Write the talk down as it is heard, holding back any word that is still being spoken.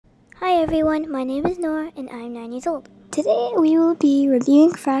everyone, my name is Norah and I'm 9 years old. Today we will be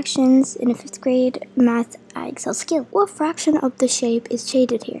reviewing fractions in a 5th grade math IXL skill. What fraction of the shape is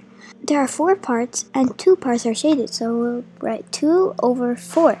shaded here? There are 4 parts and 2 parts are shaded, so we'll write 2 over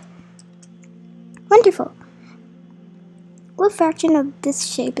 4. Wonderful! What fraction of this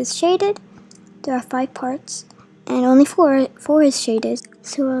shape is shaded? There are 5 parts and only 4 is shaded,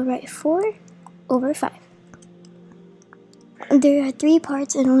 so we'll write 4 over 5. There are 3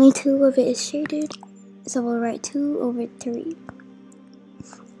 parts and only 2 of it is shaded, so we'll write 2 over 3.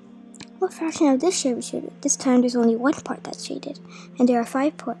 What fraction of this shape is shaded? This time there's only 1 part that's shaded, and there are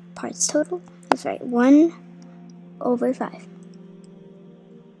 5 parts total. Let's write 1 over 5.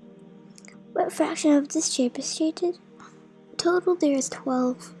 What fraction of this shape is shaded? Total there is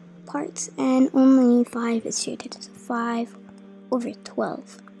 12 parts and only 5 is shaded, so 5 over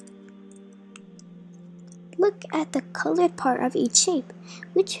 12. Look at the colored part of each shape.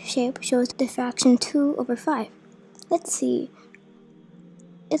 Which shape shows the fraction 2 over 5? Let's see.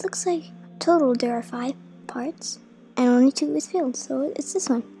 It looks like total there are 5 parts and only 2 is filled, so it's this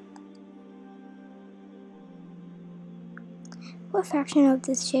one. What fraction of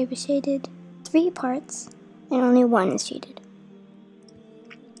this shape is shaded? 3 parts and only 1 is shaded.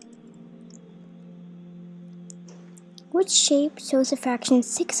 Which shape shows the fraction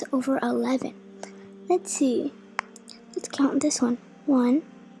 6 over 11? Let's see. Let's count this one. 1,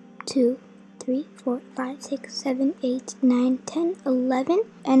 2, 3, 4, 5, 6, 7, 8, 9, 10, 11,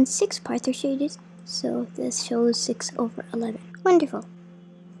 and 6 parts are shaded, so this shows 6 over 11. Wonderful.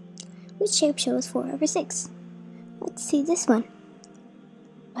 Which shape shows 4 over 6? Let's see this one.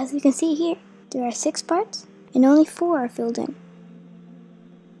 As you can see here, there are 6 parts and only 4 are filled in.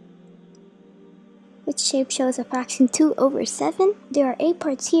 Which shape shows a fraction 2 over 7? There are 8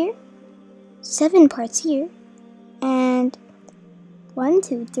 parts here, 7 parts here, and 1,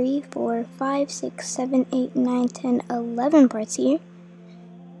 2, 3, 4, 5, 6, 7, 8, 9, 10, 11 parts here,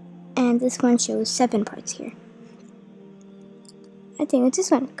 and this one shows 7 parts here. I think it's this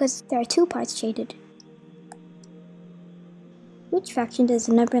one, because there are 2 parts shaded. Which fraction does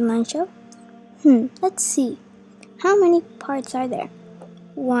the number line show? Let's see. How many parts are there?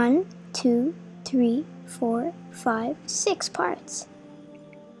 1, 2, 3, 4, 5, 6 parts.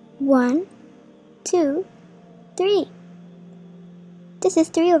 1, 2, 3. This is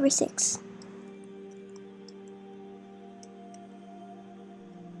 3 over 6.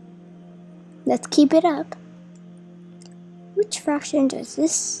 Let's keep it up. Which fraction does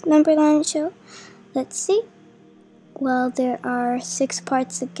this number line show? Let's see. Well, there are 6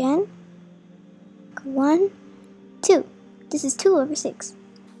 parts again. 1, 2. This is 2 over 6.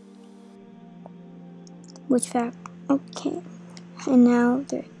 Which fraction? Okay. And now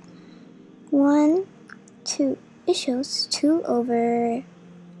there. 1, 2. It shows 2 over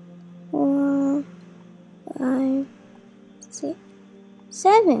 4, 5, 6,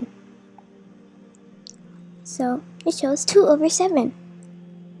 7. So it shows 2 over 7.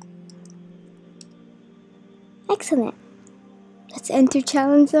 Excellent. Let's enter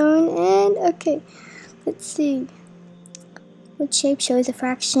challenge zone and okay. Let's see. What shape shows a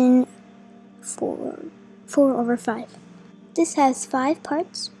fraction 4 over 5? This has 5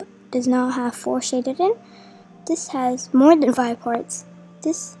 parts, but does not have 4 shaded in. This has more than 5 parts.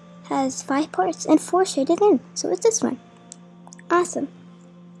 This has 5 parts and 4 shaded in, so it's this one. Awesome.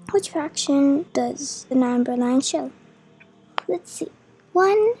 Which fraction does the number line show? Let's see.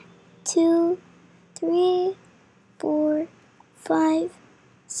 1, 2, 3, 4, 5,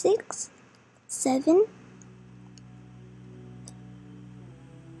 6, 7,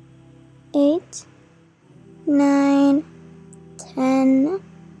 8, 9, 10,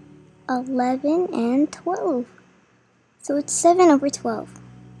 11, and 12. So it's 7 over 12.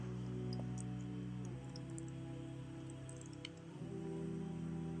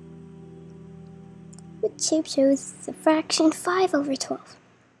 Which shape shows the fraction 5 over 12?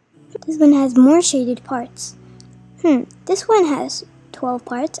 This one has more shaded parts. This one has 12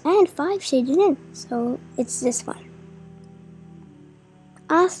 parts and 5 shaded in, so it's this one.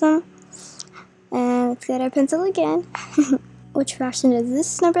 Awesome. And let's get our pencil again. Which fraction does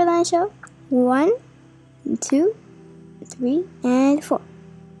this number line show? 1, 2, 3, and 4.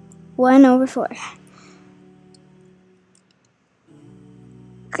 1 over 4.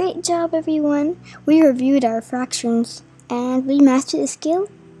 Great job, everyone. We reviewed our fractions and we mastered the skill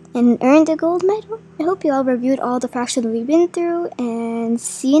and earned a gold medal. I hope you all reviewed all the fractions we've been through and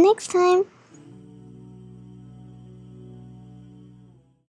see you next time.